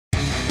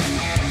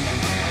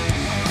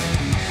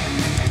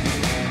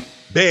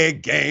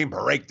Big game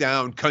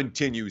breakdown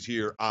continues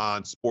here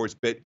on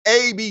SportsBit.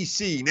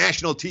 ABC,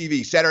 national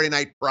TV, Saturday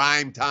night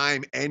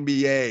primetime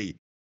NBA.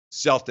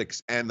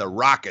 Celtics and the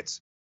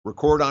Rockets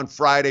record on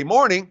Friday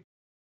morning.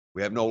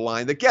 We have no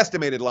line. The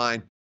guesstimated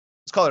line,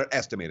 let's call it an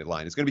estimated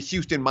line. It's going to be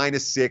Houston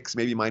 -6,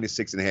 maybe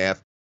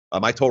 -6.5.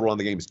 My total on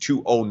the game is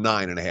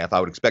 209.5. I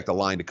would expect the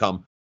line to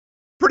come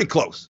pretty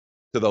close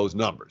to those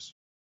numbers.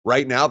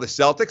 Right now, the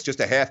Celtics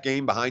just a half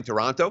game behind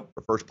Toronto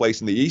for first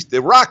place in the East.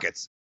 The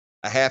Rockets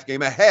a half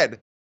game ahead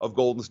of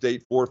Golden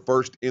State for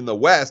first in the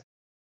West.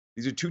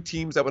 These are two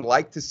teams that would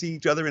like to see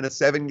each other in a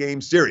 7-game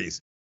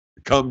series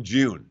come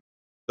June.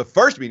 The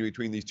first meeting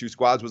between these two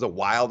squads was a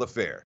wild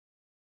affair.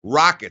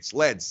 Rockets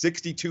led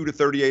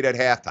 62-38 at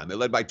halftime. They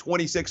led by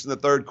 26 in the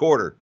third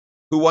quarter.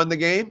 Who won the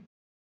game?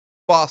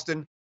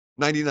 Boston,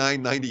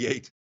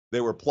 99-98. They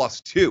were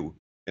 +2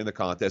 in the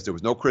contest. There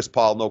was no Chris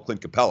Paul, no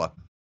Clint Capella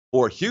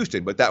for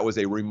Houston, but that was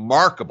a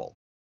remarkable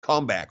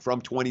comeback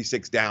from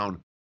 26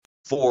 down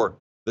for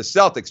the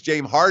Celtics.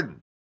 James Harden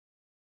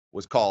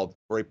was called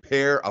for a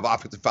pair of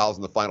offensive fouls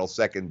in the final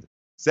 7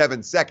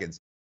 seconds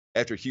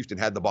after Houston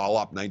had the ball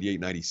up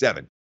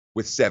 98-97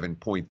 with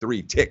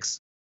 7.3 ticks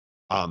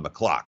on the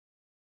clock.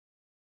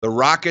 The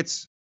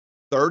Rockets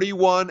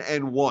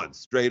 31-1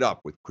 straight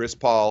up with Chris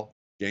Paul,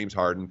 James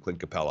Harden,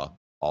 Clint Capella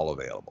all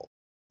available.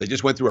 They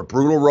just went through a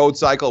brutal road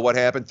cycle. What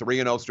happened?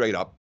 3-0 straight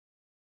up.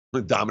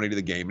 Dominated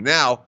the game.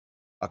 Now,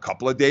 a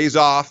couple of days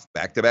off,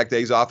 back-to-back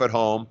days off at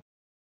home.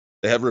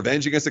 They have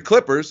revenge against the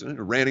Clippers,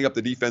 ramping up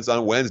the defense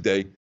on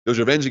Wednesday. Does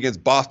revenge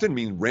against Boston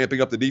mean ramping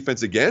up the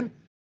defense again?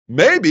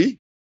 Maybe.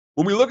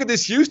 When we look at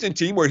this Houston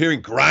team, we're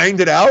hearing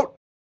grind it out.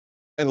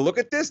 And look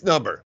at this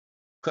number.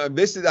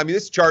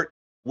 This chart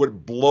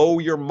would blow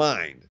your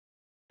mind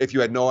if you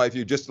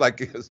just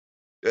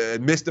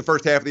missed the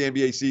first half of the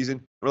NBA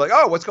season. We're like,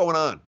 oh, what's going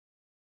on?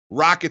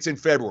 Rockets in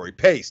February,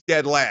 pace,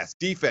 dead last,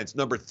 defense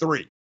number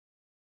 3.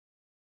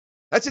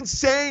 That's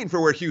insane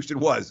for where Houston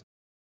was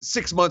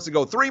 6 months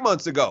ago, 3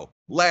 months ago,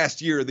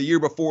 last year, the year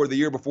before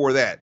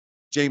that.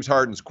 James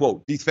Harden's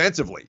quote,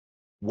 defensively,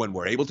 when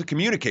we're able to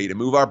communicate and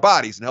move our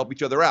bodies and help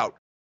each other out,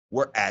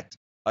 we're at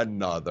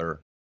another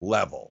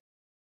level.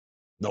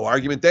 No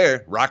argument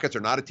there. Rockets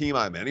are not a team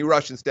I have any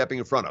rush in stepping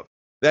in front of.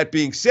 That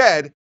being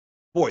said,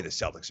 boy, the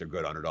Celtics are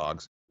good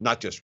underdogs. Not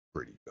just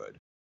pretty good.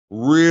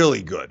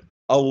 Really good.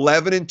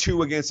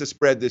 11-2 against the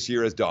spread this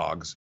year as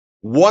dogs.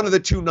 One of the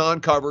two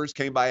non-covers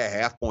came by a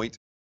half point.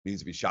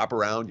 Means if you shop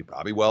around, you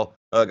probably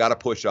got a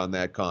push on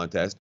that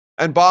contest.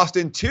 And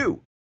Boston,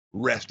 too,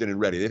 rested and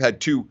ready. They've had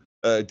 2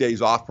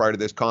 days off prior to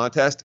this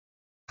contest.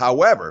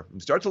 However, when you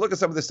start to look at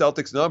some of the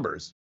Celtics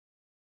numbers,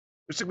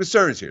 there's some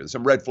concerns here. There's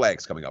some red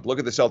flags coming up. Look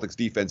at the Celtics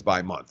defense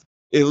by month.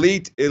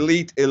 Elite.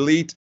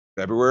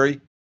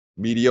 February,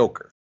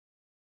 mediocre.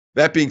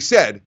 That being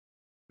said,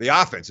 the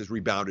offense has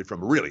rebounded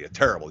from really a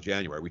terrible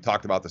January. We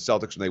talked about the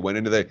Celtics when they went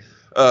into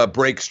the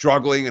break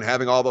struggling and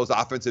having all those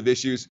offensive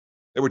issues.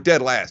 They were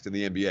dead last in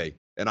the NBA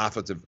in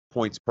offensive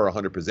points per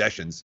 100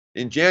 possessions.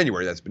 In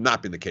January, that's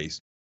not been the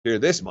case. Here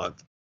this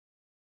month,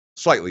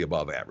 slightly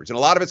above average. And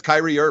a lot of it's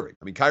Kyrie Irving.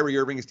 Kyrie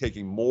Irving is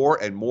taking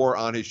more and more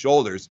on his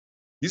shoulders.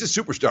 He's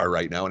a superstar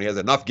right now, and he has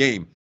enough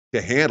game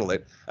to handle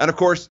it. And, of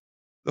course,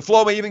 the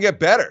flow may even get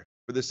better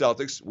for the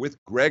Celtics with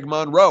Greg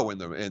Monroe in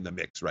the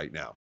mix right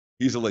now.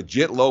 He's a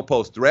legit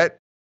low-post threat.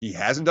 He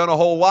hasn't done a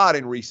whole lot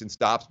in recent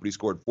stops, but he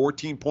scored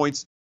 14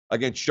 points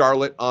against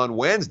Charlotte on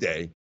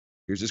Wednesday.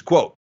 Here's his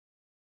quote.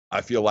 I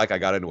feel like I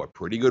got into a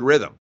pretty good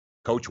rhythm.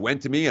 Coach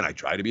went to me, and I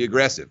tried to be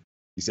aggressive.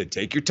 He said,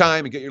 take your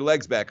time and get your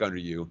legs back under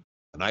you.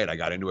 Tonight, I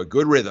got into a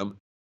good rhythm,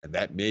 and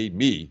that made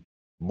me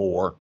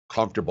more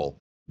comfortable.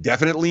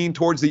 Definite lean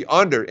towards the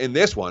under in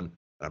this one, and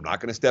I'm not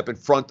going to step in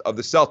front of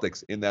the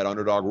Celtics in that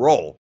underdog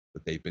role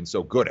that they've been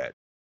so good at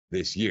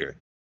this year.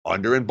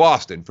 Under in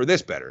Boston for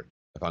this better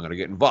if I'm going to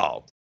get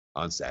involved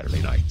on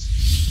Saturday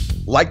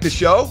nights. Like the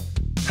show?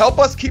 Help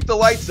us keep the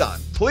lights on.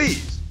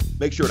 Please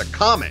make sure to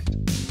comment,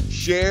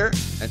 share,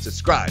 and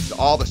subscribe to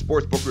all the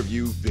Sportsbook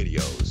Review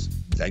videos.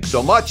 Thanks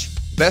so much.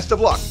 Best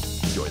of luck.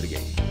 Enjoy the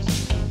game.